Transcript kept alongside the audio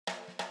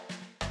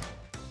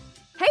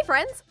Hey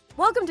friends!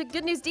 Welcome to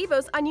Good News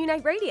Devos on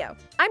Unite Radio.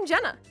 I'm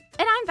Jenna.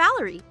 And I'm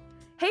Valerie.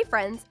 Hey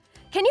friends,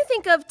 can you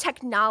think of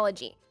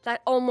technology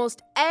that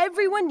almost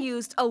everyone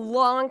used a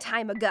long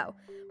time ago,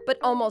 but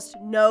almost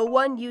no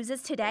one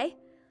uses today?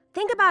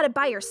 Think about it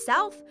by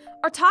yourself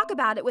or talk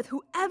about it with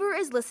whoever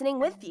is listening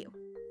with you.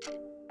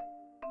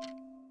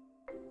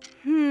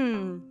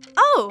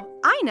 Oh,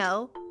 I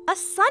know. A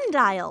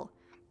sundial.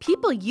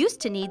 People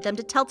used to need them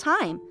to tell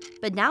time,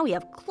 but now we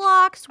have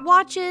clocks,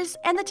 watches,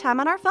 and the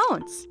time on our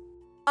phones.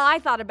 I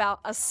thought about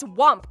a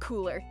swamp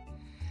cooler.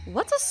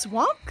 What's a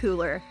swamp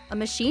cooler? A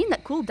machine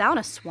that cooled down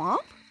a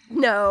swamp?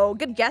 No,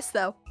 good guess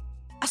though.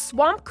 A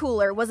swamp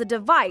cooler was a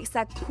device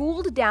that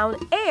cooled down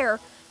air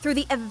through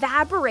the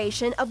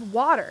evaporation of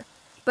water.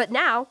 But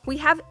now we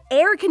have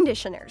air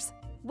conditioners.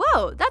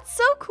 Whoa, that's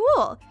so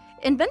cool!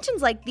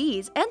 Inventions like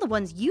these, and the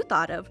ones you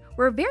thought of,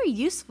 were very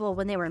useful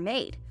when they were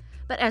made.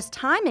 But as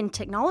time and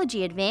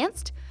technology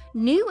advanced,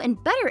 new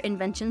and better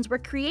inventions were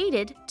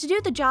created to do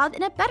the job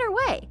in a better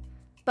way.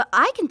 But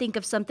I can think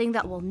of something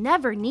that will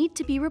never need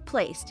to be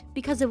replaced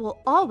because it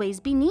will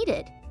always be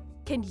needed.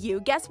 Can you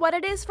guess what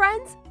it is,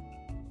 friends?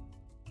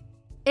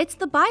 It's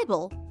the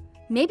Bible.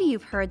 Maybe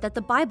you've heard that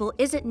the Bible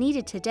isn't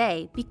needed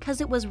today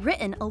because it was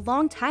written a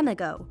long time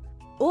ago.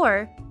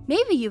 Or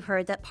maybe you've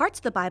heard that parts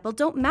of the Bible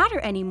don't matter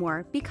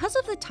anymore because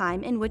of the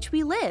time in which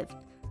we live.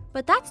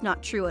 But that's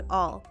not true at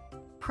all.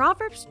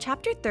 Proverbs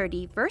chapter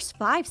 30, verse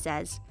 5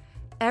 says,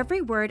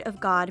 "Every word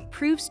of God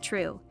proves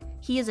true.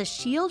 He is a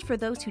shield for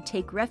those who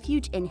take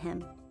refuge in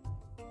him."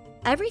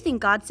 Everything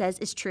God says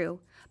is true,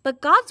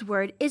 but God's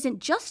word isn't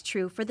just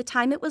true for the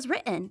time it was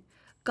written.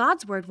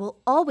 God's word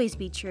will always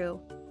be true.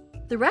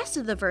 The rest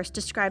of the verse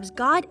describes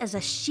God as a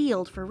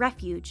shield for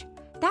refuge.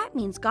 That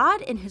means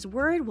God and his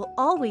word will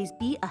always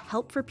be a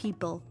help for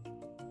people.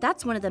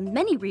 That's one of the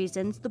many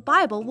reasons the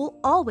Bible will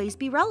always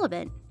be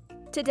relevant.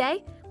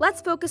 Today,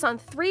 let's focus on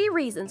 3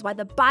 reasons why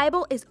the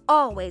Bible is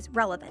always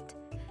relevant.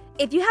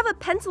 If you have a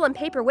pencil and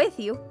paper with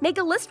you, make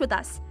a list with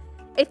us.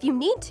 If you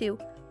need to,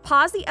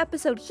 pause the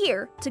episode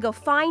here to go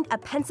find a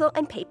pencil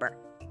and paper.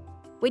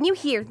 When you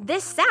hear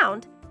this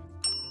sound,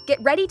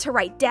 get ready to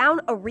write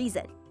down a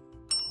reason.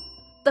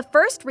 The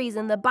first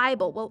reason the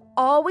Bible will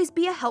always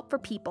be a help for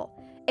people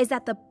is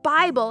that the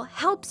Bible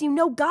helps you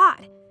know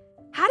God.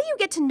 How do you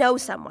get to know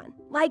someone,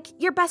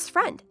 like your best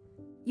friend?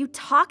 You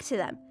talk to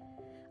them.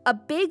 A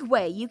big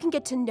way you can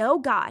get to know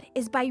God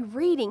is by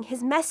reading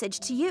his message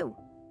to you.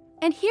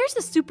 And here's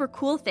the super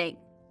cool thing.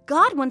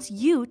 God wants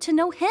you to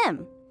know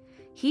him.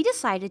 He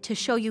decided to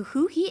show you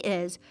who he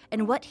is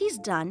and what he's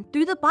done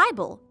through the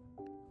Bible.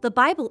 The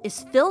Bible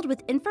is filled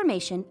with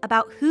information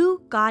about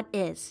who God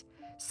is.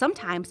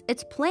 Sometimes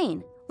it's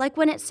plain, like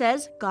when it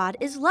says God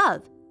is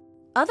love.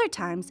 Other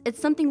times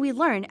it's something we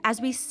learn as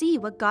we see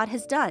what God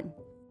has done.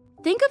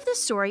 Think of the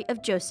story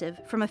of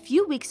Joseph from a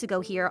few weeks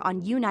ago here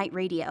on Unite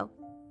Radio.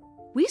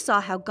 We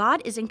saw how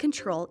God is in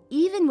control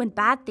even when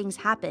bad things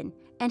happen,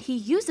 and he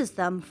uses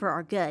them for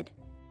our good.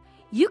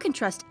 You can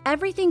trust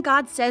everything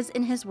God says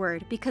in his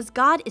word because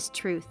God is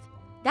truth.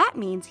 That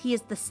means he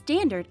is the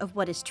standard of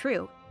what is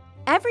true.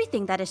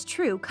 Everything that is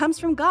true comes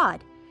from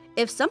God.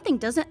 If something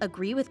doesn't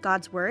agree with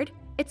God's word,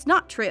 it's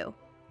not true.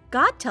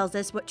 God tells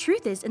us what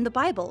truth is in the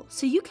Bible,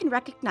 so you can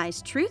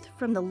recognize truth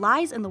from the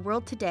lies in the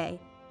world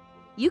today.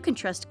 You can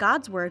trust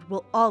God's word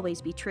will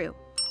always be true.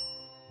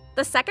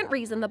 The second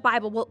reason the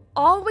Bible will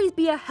always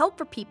be a help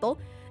for people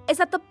is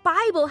that the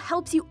Bible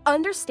helps you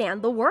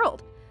understand the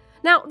world.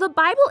 Now, the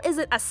Bible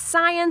isn't a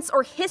science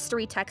or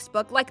history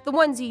textbook like the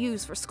ones you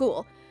use for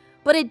school,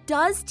 but it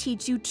does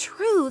teach you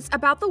truths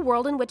about the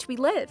world in which we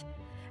live.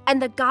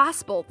 And the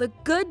gospel, the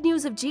good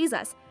news of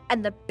Jesus,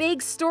 and the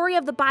big story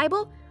of the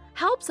Bible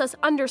helps us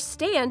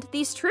understand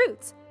these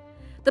truths.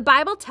 The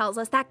Bible tells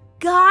us that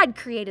God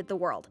created the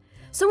world,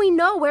 so we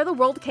know where the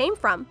world came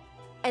from.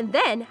 And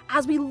then,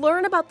 as we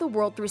learn about the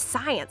world through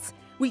science,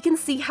 we can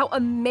see how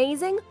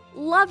amazing,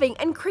 loving,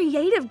 and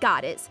creative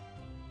God is.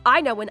 I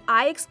know when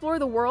I explore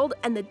the world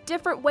and the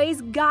different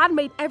ways God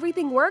made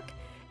everything work,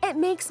 it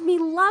makes me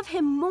love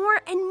him more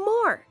and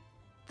more.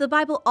 The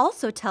Bible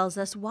also tells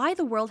us why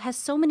the world has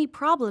so many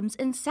problems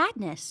and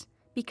sadness.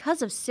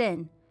 Because of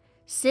sin.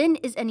 Sin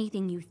is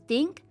anything you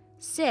think,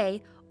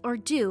 say, or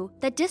do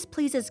that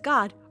displeases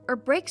God or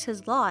breaks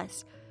his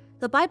laws.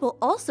 The Bible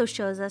also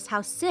shows us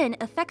how sin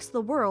affects the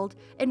world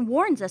and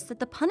warns us that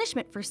the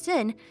punishment for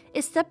sin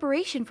is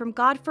separation from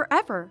God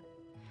forever.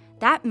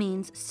 That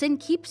means sin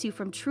keeps you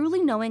from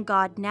truly knowing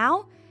God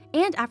now,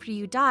 and after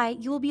you die,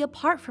 you will be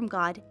apart from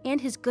God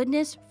and his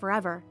goodness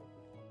forever.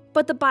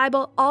 But the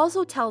Bible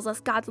also tells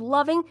us God's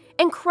loving,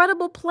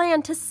 incredible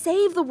plan to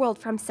save the world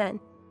from sin.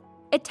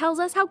 It tells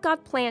us how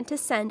God planned to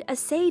send a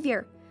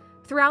Savior.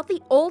 Throughout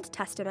the Old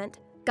Testament,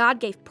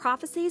 God gave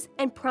prophecies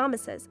and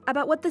promises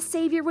about what the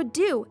Savior would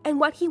do and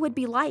what he would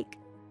be like.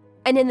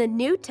 And in the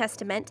New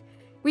Testament,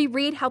 we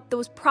read how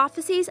those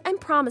prophecies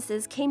and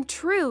promises came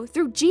true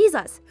through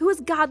Jesus, who is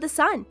God the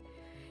Son.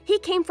 He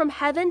came from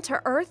heaven to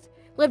earth,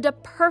 lived a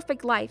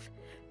perfect life,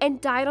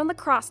 and died on the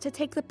cross to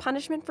take the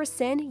punishment for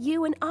sin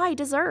you and I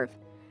deserve.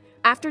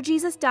 After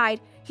Jesus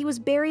died, he was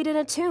buried in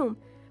a tomb.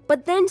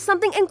 But then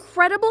something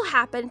incredible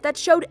happened that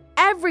showed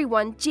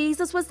everyone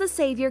Jesus was the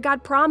Savior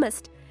God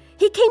promised.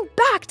 He came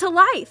back to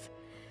life.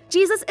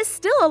 Jesus is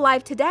still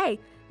alive today,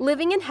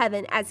 living in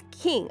heaven as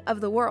King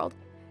of the world.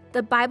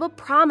 The Bible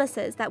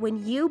promises that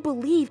when you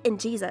believe in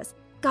Jesus,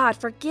 God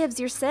forgives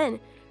your sin,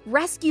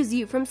 rescues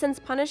you from sin's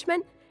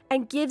punishment,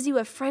 and gives you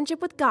a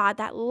friendship with God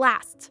that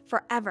lasts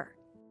forever.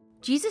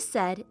 Jesus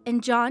said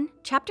in John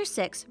chapter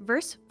 6,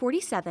 verse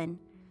 47,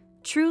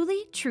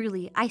 "Truly,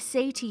 truly, I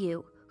say to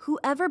you,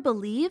 whoever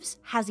believes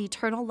has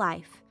eternal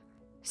life."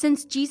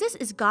 Since Jesus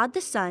is God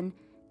the Son,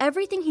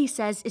 everything he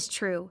says is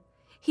true.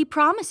 He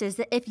promises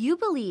that if you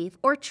believe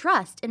or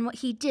trust in what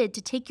he did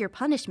to take your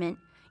punishment,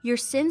 your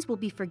sins will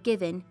be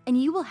forgiven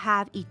and you will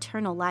have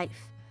eternal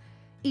life.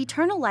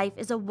 Eternal life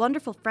is a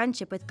wonderful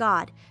friendship with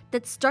God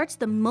that starts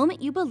the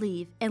moment you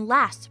believe and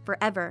lasts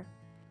forever.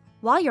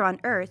 While you're on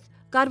earth,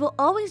 God will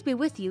always be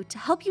with you to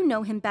help you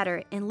know him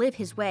better and live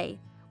his way.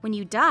 When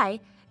you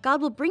die,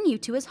 God will bring you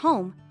to his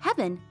home,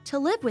 heaven, to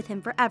live with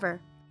him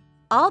forever.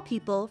 All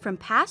people from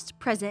past,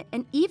 present,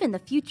 and even the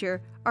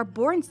future are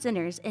born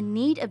sinners in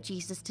need of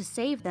Jesus to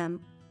save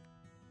them.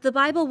 The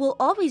Bible will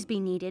always be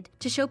needed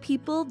to show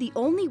people the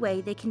only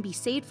way they can be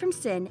saved from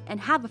sin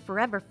and have a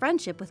forever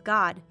friendship with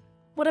God.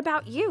 What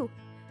about you?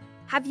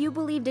 Have you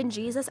believed in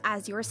Jesus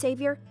as your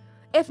Savior?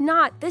 If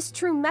not, this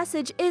true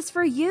message is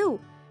for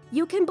you.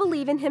 You can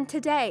believe in him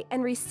today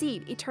and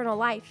receive eternal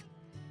life.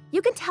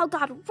 You can tell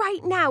God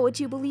right now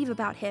what you believe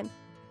about him.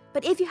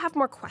 But if you have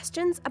more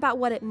questions about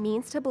what it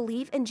means to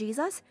believe in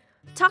Jesus,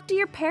 talk to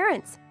your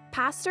parents,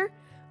 pastor,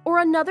 or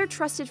another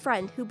trusted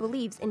friend who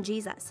believes in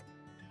Jesus.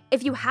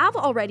 If you have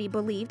already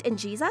believed in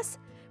Jesus,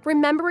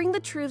 remembering the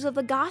truths of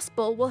the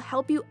gospel will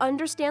help you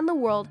understand the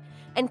world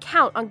and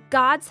count on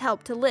God's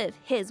help to live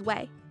his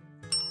way.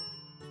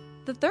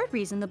 The third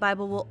reason the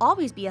Bible will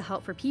always be a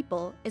help for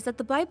people is that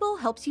the Bible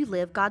helps you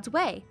live God's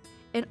way.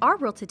 In our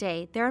world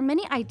today, there are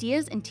many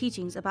ideas and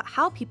teachings about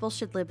how people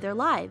should live their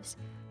lives.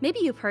 Maybe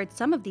you've heard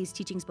some of these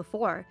teachings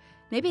before.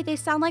 Maybe they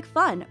sound like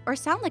fun or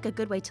sound like a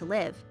good way to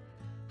live.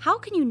 How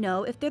can you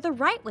know if they're the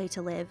right way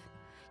to live?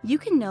 You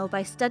can know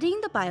by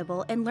studying the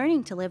Bible and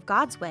learning to live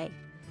God's way.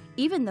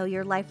 Even though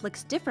your life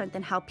looks different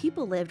than how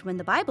people lived when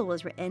the Bible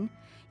was written,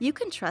 you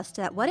can trust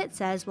that what it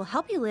says will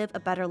help you live a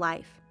better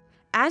life.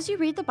 As you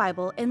read the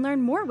Bible and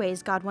learn more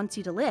ways God wants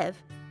you to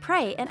live,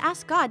 pray and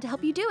ask God to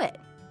help you do it.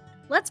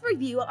 Let's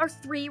review our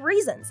 3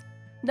 reasons.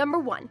 Number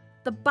 1,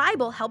 the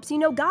Bible helps you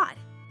know God.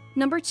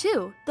 Number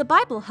 2, the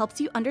Bible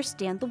helps you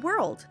understand the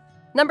world.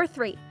 Number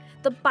 3,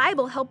 the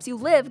Bible helps you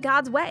live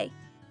God's way.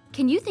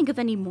 Can you think of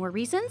any more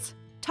reasons?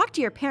 Talk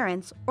to your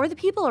parents or the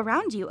people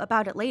around you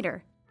about it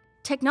later.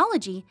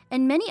 Technology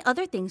and many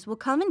other things will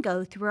come and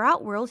go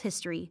throughout world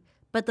history,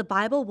 but the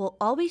Bible will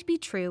always be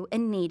true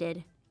and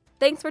needed.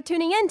 Thanks for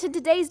tuning in to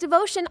today's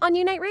devotion on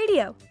Unite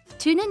Radio.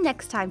 Tune in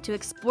next time to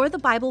explore the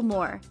Bible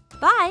more.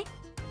 Bye!